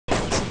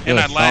And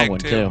I lagged one,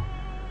 too.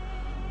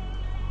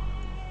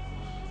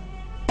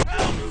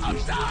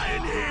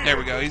 There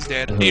we go, he's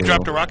dead. Ooh. He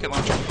dropped a rocket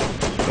launcher.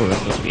 Oh, that's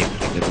supposed to be a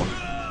good one.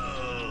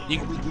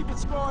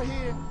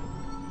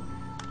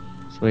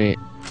 Sweet.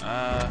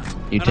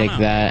 You take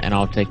that, and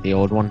I'll take the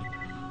old one.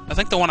 I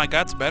think the one I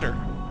got's better.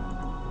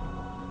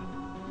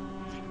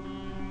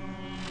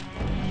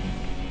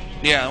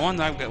 Yeah,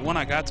 the one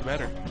I got's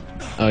better.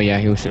 Oh yeah,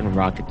 he was shooting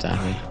rockets at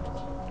me.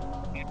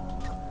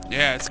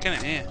 Yeah, it's kind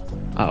of eh.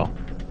 Oh.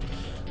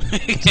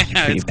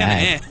 Yeah, it's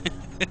kind of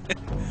eh.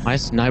 My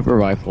sniper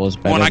rifle is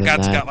better One I than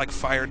got's that. got like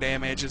fire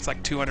damage. It's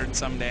like 200 and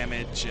some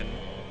damage, and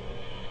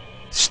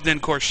then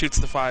of course shoots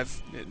the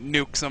 5, it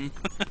nukes them.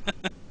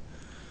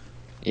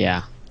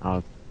 Yeah.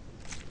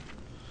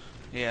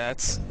 Yeah,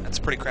 that's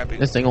pretty crappy.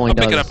 This thing only I'll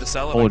does pick it up to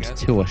sell it, holds I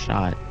guess. 2 a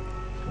shot.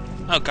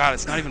 Oh god,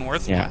 it's not even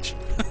worth much.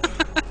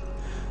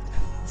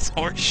 It's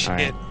horse shit.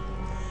 Right.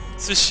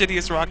 It's the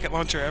shittiest rocket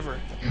launcher ever.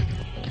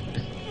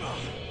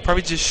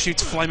 Probably just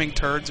shoots flaming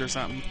turds or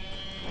something.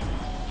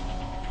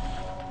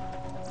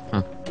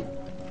 Huh.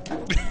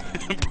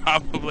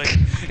 Probably.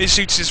 It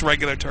shoots just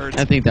regular turds.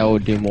 I think that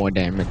would do more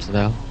damage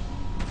though.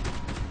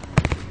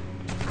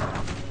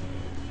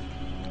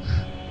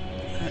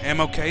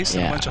 Ammo case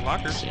and Yeah, a bunch of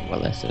lockers. let's see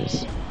what this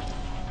is.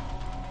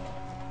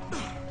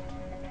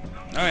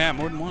 Oh yeah,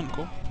 more than one.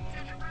 Cool.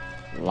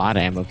 A lot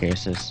of ammo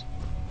cases.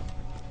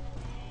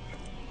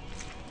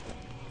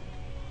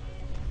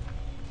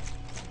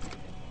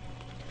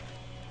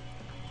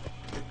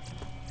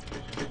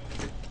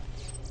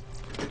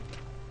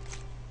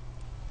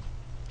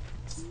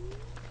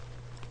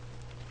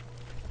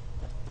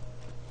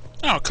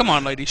 Oh, come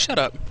on, lady, shut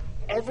up.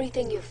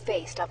 Everything you've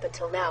faced up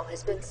until now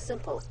has been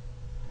simple.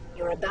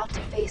 You're about to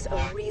face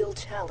a real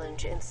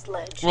challenge in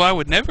Sledge. Well, I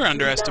would never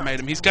underestimate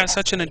him. He's got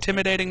such an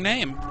intimidating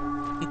name.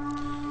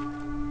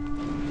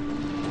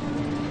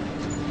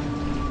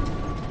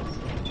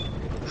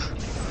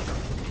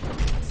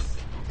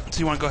 So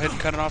you want to go ahead and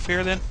cut it off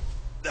here, then?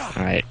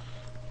 Alright.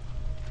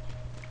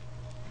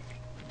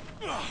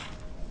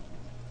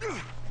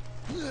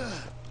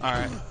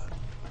 Alright.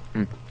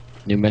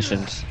 New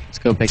missions. Let's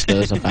go pick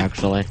those up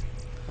actually.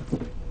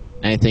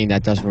 Anything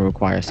that doesn't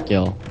require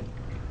skill.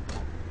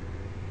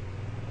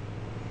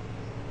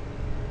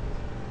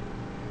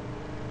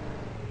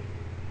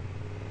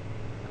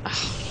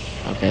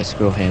 Okay,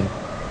 screw him.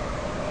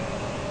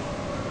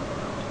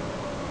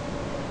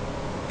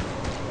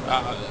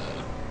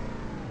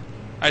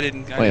 I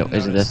didn't. Wait,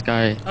 is it this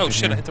guy? Oh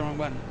shit! I hit the wrong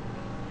button.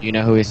 Do you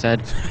know who he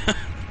said?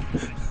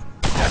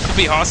 It'd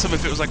be awesome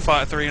if it was like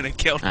Fallout 3 and it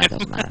killed him. That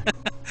doesn't matter.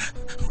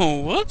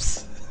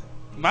 Whoops,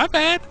 my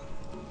bad.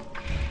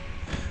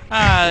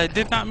 I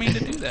did not mean to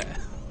do that.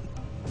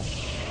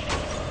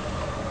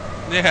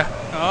 Yeah.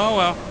 Oh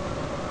well.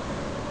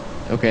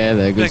 Okay,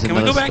 there goes Can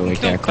we another go back story and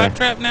kill character.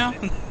 Claptrap now?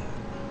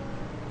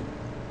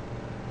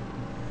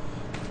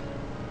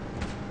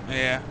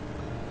 Yeah.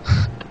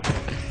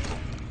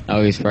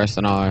 Oh, he's first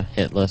on our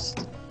hit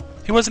list.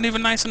 He wasn't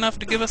even nice enough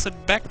to give us a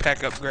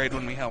backpack upgrade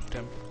when we helped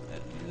him.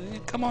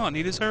 Come on,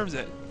 he deserves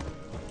it.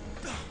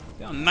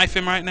 I'll knife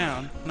him right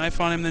now. Knife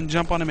on him, then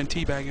jump on him and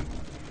teabag him.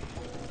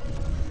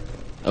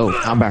 Oh,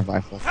 combat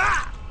rifle.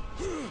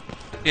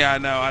 Yeah, I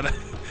know.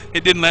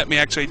 It didn't let me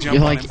actually jump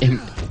You're on like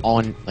him.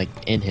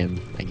 in him,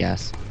 I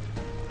guess.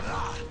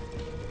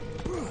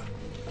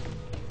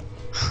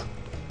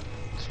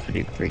 It's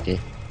pretty freaky.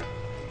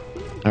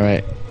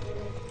 Alright.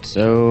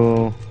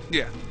 So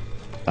Yeah.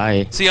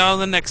 bye, See y'all in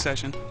the next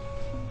session.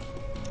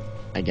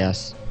 I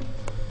guess.